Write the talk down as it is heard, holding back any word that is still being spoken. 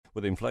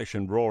with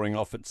inflation roaring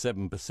off at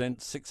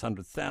 7%,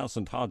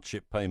 600,000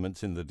 hardship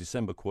payments in the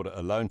December quarter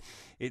alone.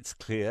 It's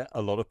clear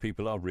a lot of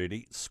people are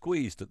really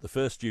squeezed at the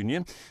First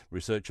Union.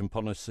 Research and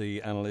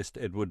policy analyst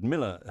Edward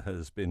Millar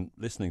has been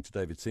listening to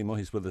David Seymour.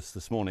 He's with us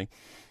this morning.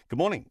 Good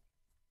morning.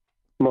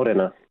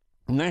 Morena.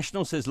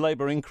 National says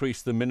Labour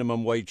increased the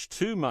minimum wage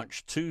too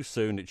much too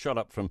soon. It shot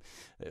up from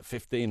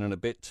 15 and a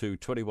bit to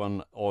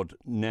 21 odd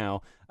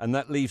now, and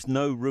that leaves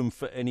no room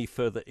for any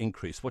further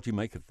increase. What do you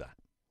make of that?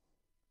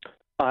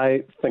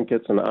 I think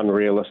it's an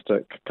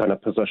unrealistic kind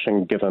of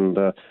position given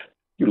the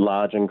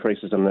large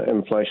increases in the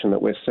inflation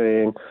that we're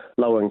seeing.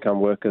 Low-income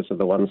workers are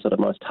the ones that are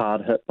most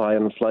hard hit by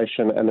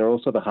inflation, and they're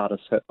also the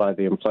hardest hit by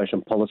the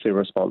inflation policy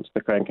response,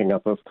 the cranking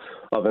up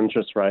of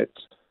interest rates.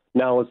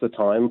 Now is the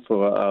time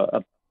for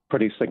a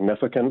pretty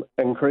significant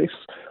increase.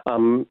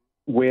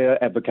 We're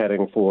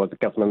advocating for the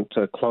government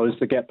to close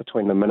the gap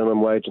between the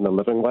minimum wage and the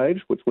living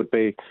wage, which would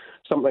be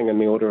something in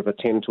the order of a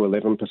 10 to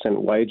 11%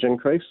 wage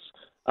increase.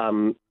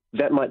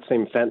 That might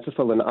seem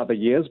fanciful in other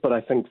years, but I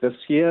think this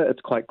year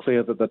it's quite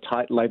clear that the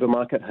tight labour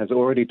market has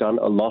already done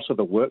a lot of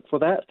the work for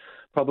that.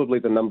 Probably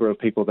the number of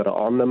people that are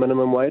on the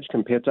minimum wage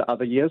compared to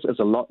other years is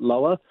a lot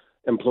lower.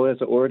 Employers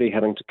are already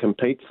having to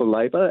compete for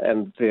labour,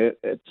 and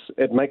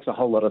it makes a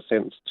whole lot of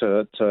sense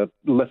to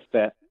lift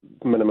that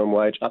minimum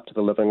wage up to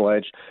the living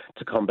wage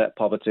to combat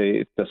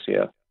poverty this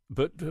year.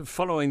 But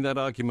following that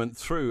argument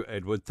through,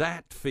 Edward,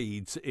 that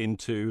feeds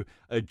into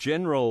a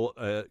general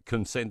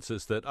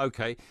consensus that,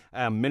 OK,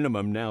 our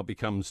minimum now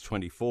becomes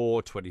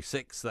 24,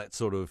 26, that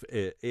sort of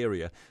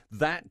area.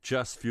 That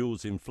just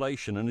fuels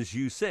inflation. And as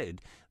you said,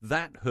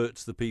 that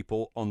hurts the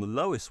people on the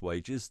lowest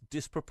wages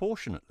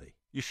disproportionately.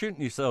 You're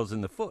shooting yourselves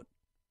in the foot.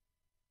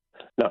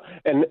 No,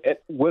 and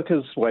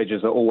workers'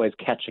 wages are always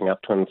catching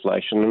up to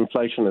inflation.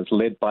 Inflation is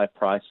led by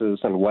prices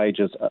and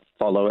wages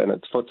follow in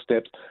its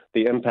footsteps.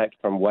 The impact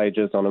from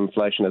wages on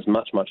inflation is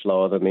much, much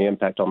lower than the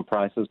impact on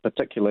prices,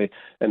 particularly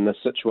in this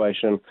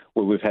situation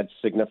where we've had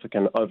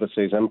significant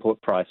overseas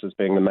import prices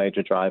being the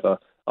major driver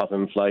of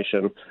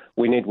inflation.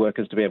 We need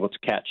workers to be able to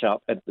catch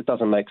up. It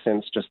doesn't make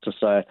sense just to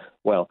say,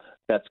 well,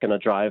 that's going to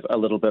drive a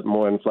little bit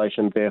more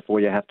inflation,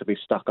 therefore you have to be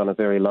stuck on a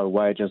very low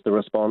wage as the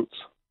response.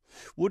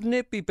 Wouldn't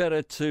it be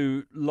better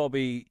to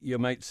lobby your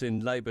mates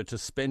in Labour to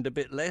spend a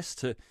bit less,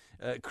 to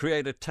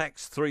create a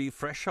tax-free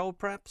threshold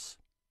perhaps?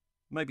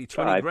 Maybe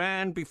 20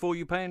 grand before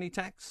you pay any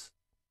tax?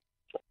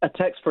 A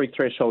tax-free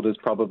threshold is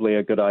probably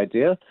a good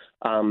idea.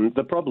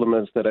 The problem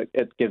is that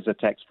it gives a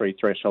tax-free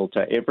threshold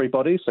to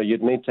everybody, so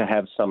you'd need to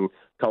have some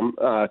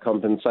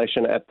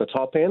compensation at the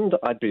top end.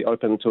 I'd be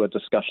open to a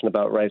discussion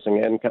about raising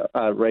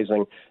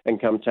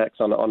income tax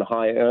on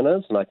high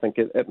earners, and I think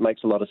it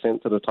makes a lot of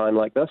sense at a time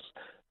like this,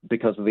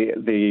 because of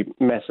the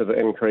massive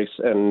increase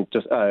in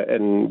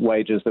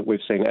wages that we've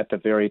seen at the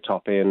very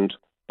top end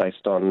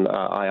based on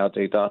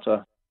IRD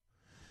data.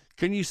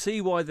 Can you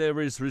see why there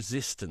is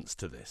resistance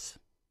to this?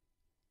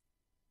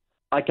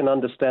 I can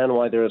understand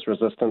why there is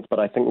resistance, but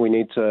I think we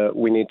need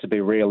to be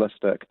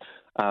realistic.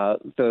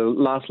 The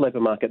last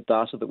labour market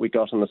data that we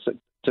got in the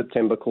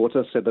September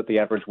quarter said that the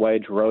average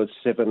wage rose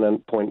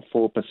 7.4%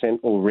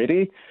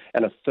 already,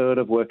 and a third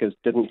of workers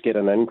didn't get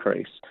an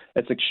increase.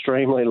 It's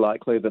extremely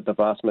likely that the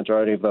vast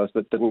majority of those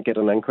that didn't get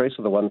an increase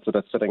are the ones that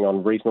are sitting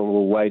on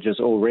reasonable wages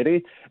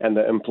already, and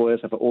the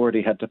employers have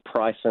already had to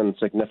price in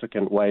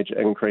significant wage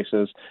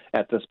increases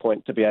at this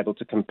point to be able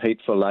to compete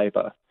for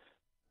labour.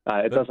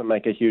 It doesn't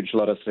make a huge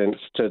lot of sense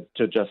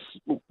to just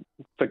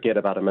forget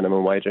about a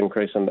minimum wage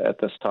increase at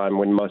this time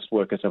when most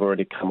workers have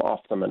already come off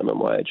the minimum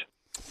wage.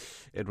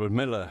 Edward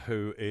Millar,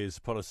 who is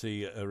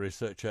policy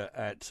researcher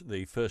at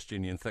the First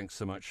Union, thanks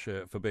so much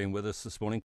for being with us this morning.